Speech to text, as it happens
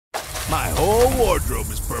My whole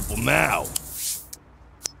wardrobe is purple now.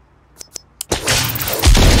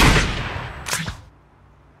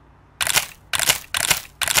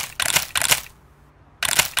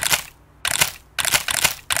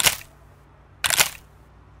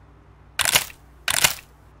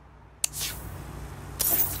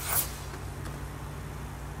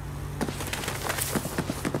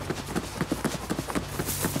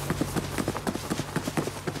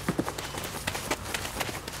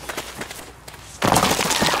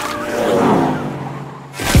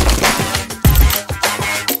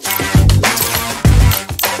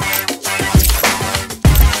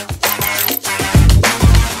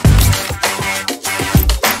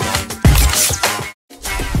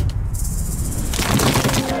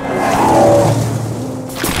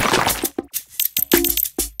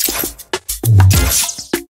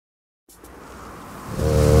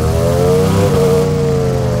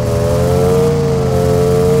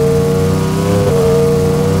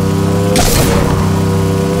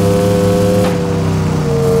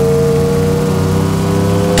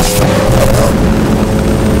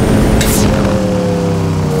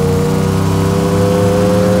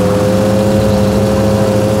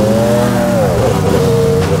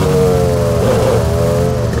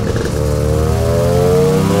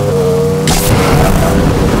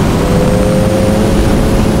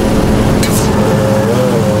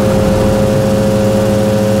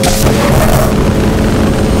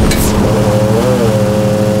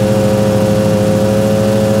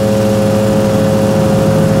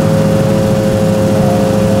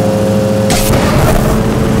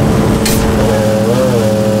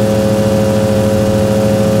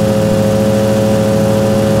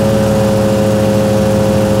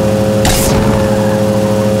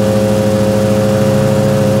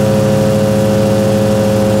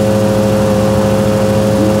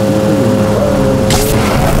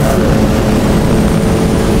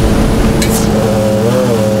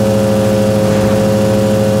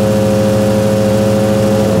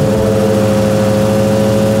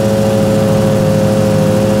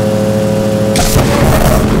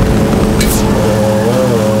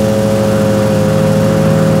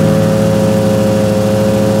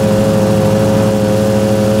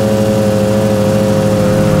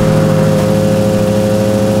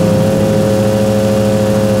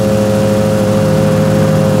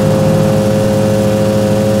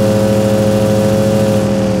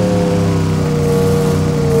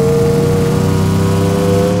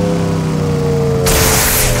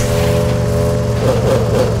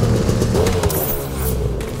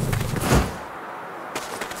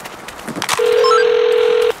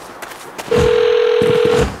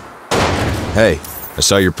 Hey, I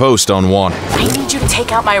saw your post on Wanted. I need you to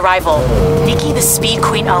take out my rival, Nikki the Speed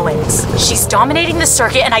Queen Owens. She's dominating the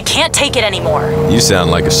circuit and I can't take it anymore. You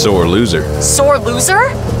sound like a sore loser. Sore loser?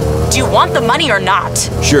 Do you want the money or not?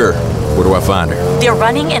 Sure. Where do I find her? They're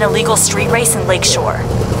running an illegal street race in Lakeshore.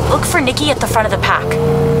 Look for Nikki at the front of the pack.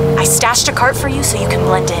 I stashed a cart for you so you can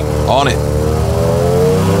blend in. On it.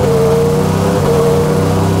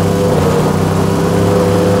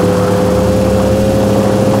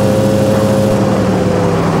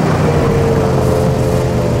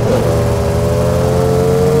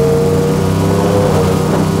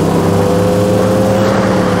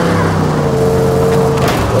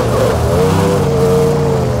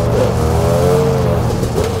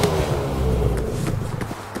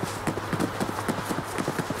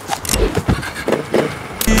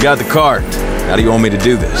 You got the cart. How do you want me to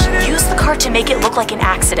do this? Use the cart to make it look like an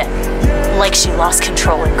accident. Like she lost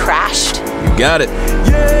control and crashed. You got it.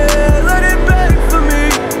 Yeah, let it bang for me.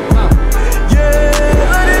 Yeah,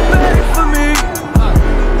 let it bang for me.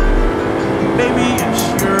 Baby, yes,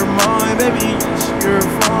 you're mine. Baby, yes, you're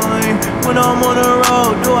fine. When I'm on the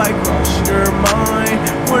road, do I cross your mind?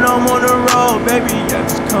 When I'm on the road, baby,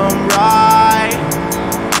 yes, come right.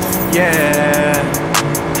 Yeah.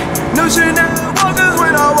 No Chanel walkers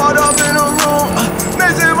when I walk up in a room.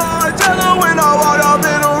 Messing my jello when I walk up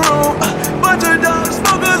in a room. Bunch of dog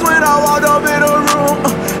smokers when I walk up in a room.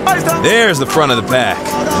 There's the front of the pack.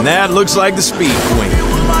 And that looks like the Speed Queen.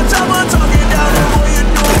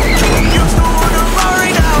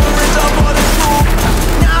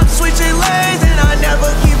 Now I'm switching lanes and I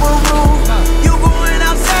never keep a rule. You going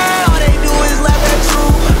outside, all they do is laugh at you.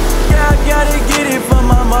 Yeah, I gotta get it from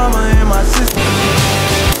my mama and my sister.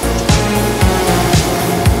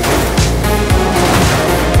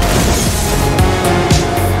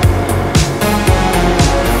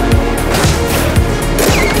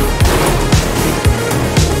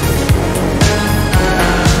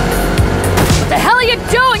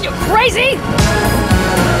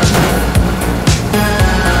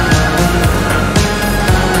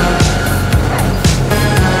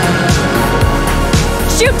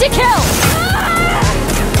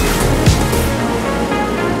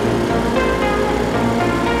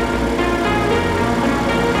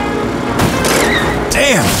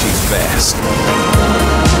 fast.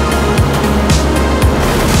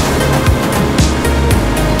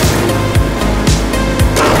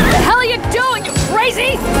 What the hell are you doing, you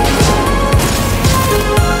crazy?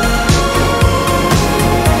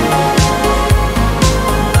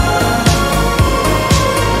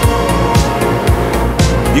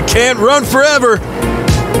 You can't run forever.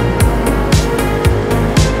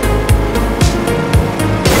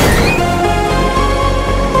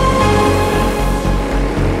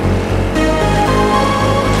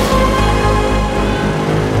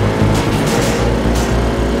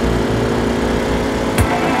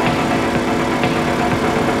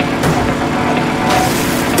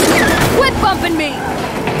 Quit bumping me!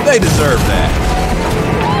 They deserve that.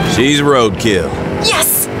 She's roadkill.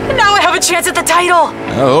 Yes! Now I have a chance at the title!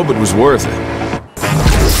 I hope it was worth it.